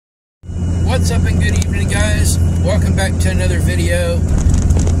What's up and good evening, guys. Welcome back to another video.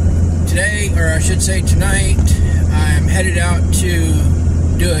 Today, or I should say tonight, I'm headed out to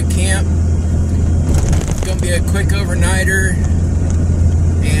do a camp. It's going to be a quick overnighter,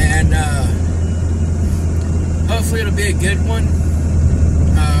 and hopefully it'll be a good one.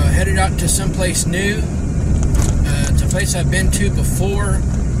 Headed out to someplace new. It's a place I've been to before,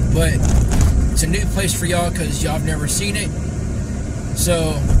 but it's a new place for y'all because y'all have never seen it.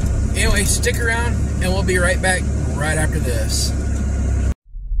 So anyway, stick around and we'll be right back right after this.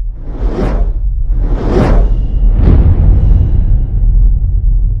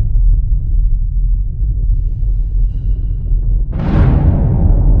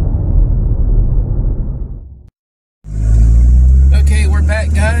 Okay, we're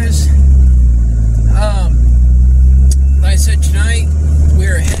back, guys. Like I said, tonight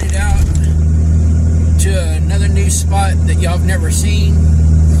we're headed out to another new spot that y'all have never seen,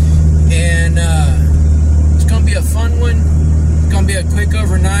 and it's gonna be a fun one. It's gonna be a quick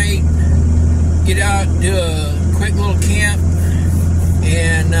overnight, get out, do a quick little camp,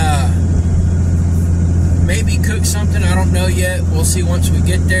 and maybe cook something. I don't know yet. We'll see once we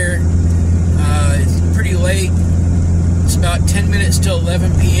get there. It's pretty late. It's about 10 minutes till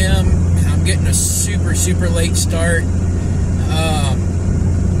 11 p.m. I'm getting a super late start.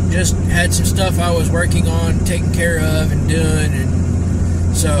 Just had some stuff I was working on, taking care of and doing,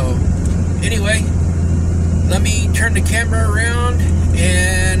 and so anyway, let me turn the camera around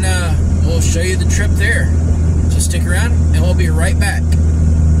and we'll show you the trip there. So stick around and we'll be right back.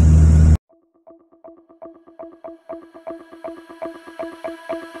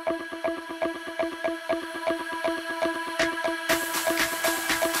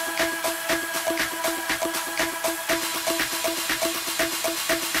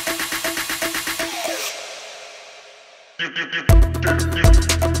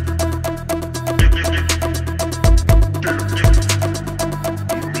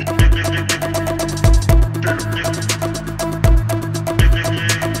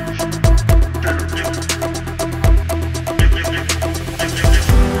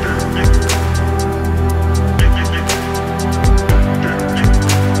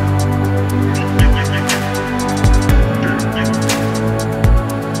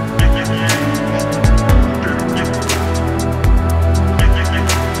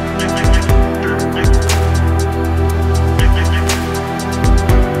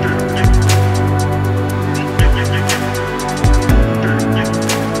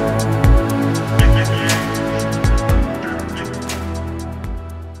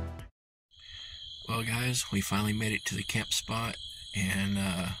 Well, guys, we finally made it to the camp spot, and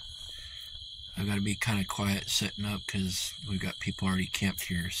I've got to be kind of quiet setting up because we've got people already camped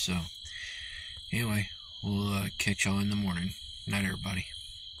here. So anyway, we'll catch y'all in the morning. Night, everybody.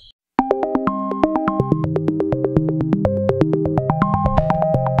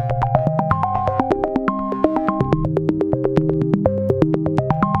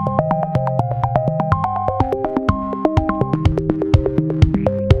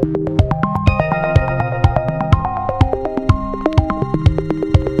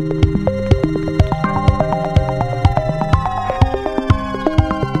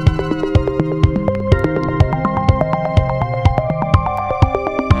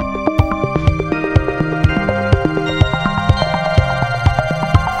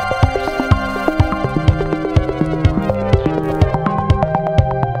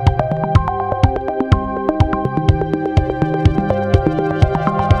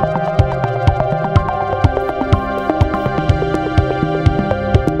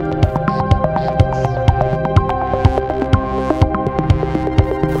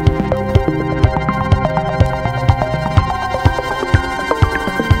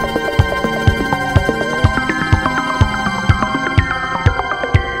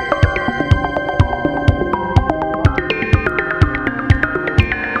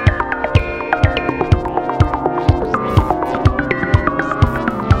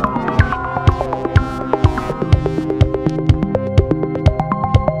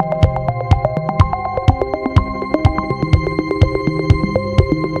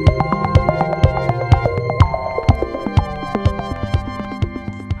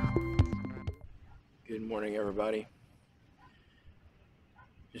 Good morning, everybody.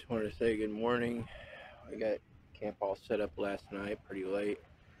 Just wanted to say good morning. I got camp all set up last night, pretty late.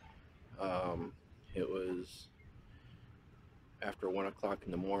 It was after 1 o'clock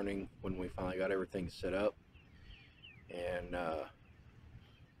in the morning when we finally got everything set up, and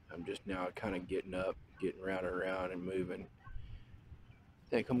I'm just now kind of getting up, getting round and around and moving. I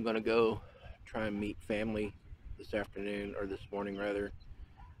think I'm gonna go try and meet family this afternoon, or this morning rather.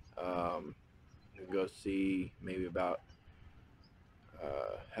 and go see maybe about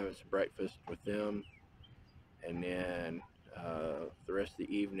having some breakfast with them, and then the rest of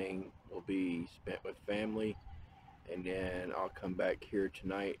the evening will be spent with family, and then I'll come back here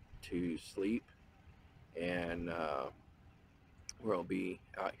tonight to sleep, and we'll be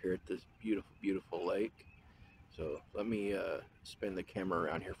out here at this beautiful lake. So let me spin the camera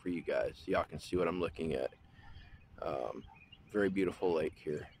around here for you guys so y'all can see what I'm looking at. Very beautiful lake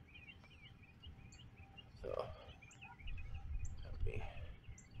here. So let me.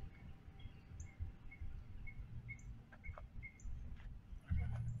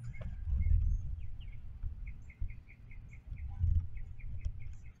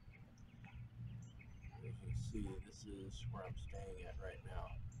 As you can see, this is where I'm staying at right now.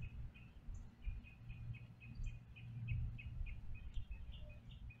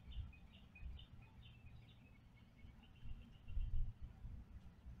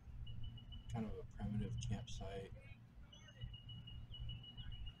 Kind of a primitive campsite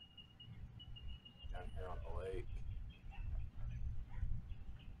down here on the lake.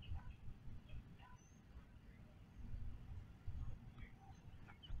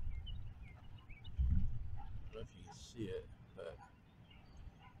 I don't know if you can see it, but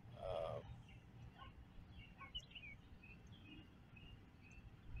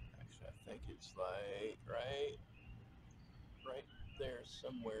actually I think it's like right there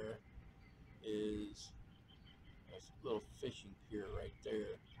somewhere is a little fishing pier right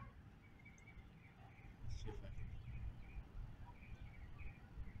there. Let's see if I can.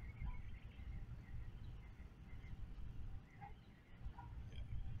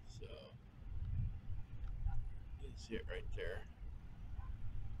 Yeah, so you can see it right there.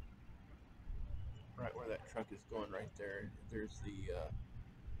 Right where that truck is going right there, there's the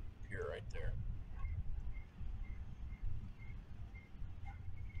pier right there.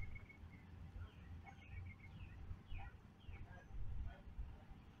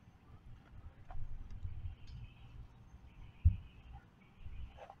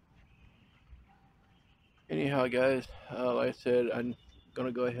 Anyhow, guys, like I said, I'm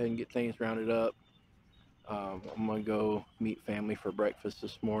gonna go ahead and get things rounded up. I'm gonna go meet family for breakfast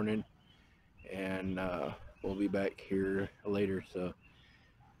this morning, and we'll be back here later. So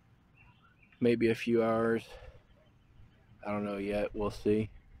maybe a few hours. I don't know yet. We'll see.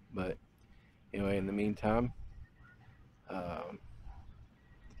 But anyway, in the meantime, um,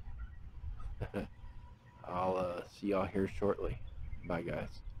 I'll see y'all here shortly. Bye,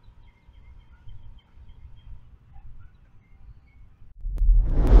 guys.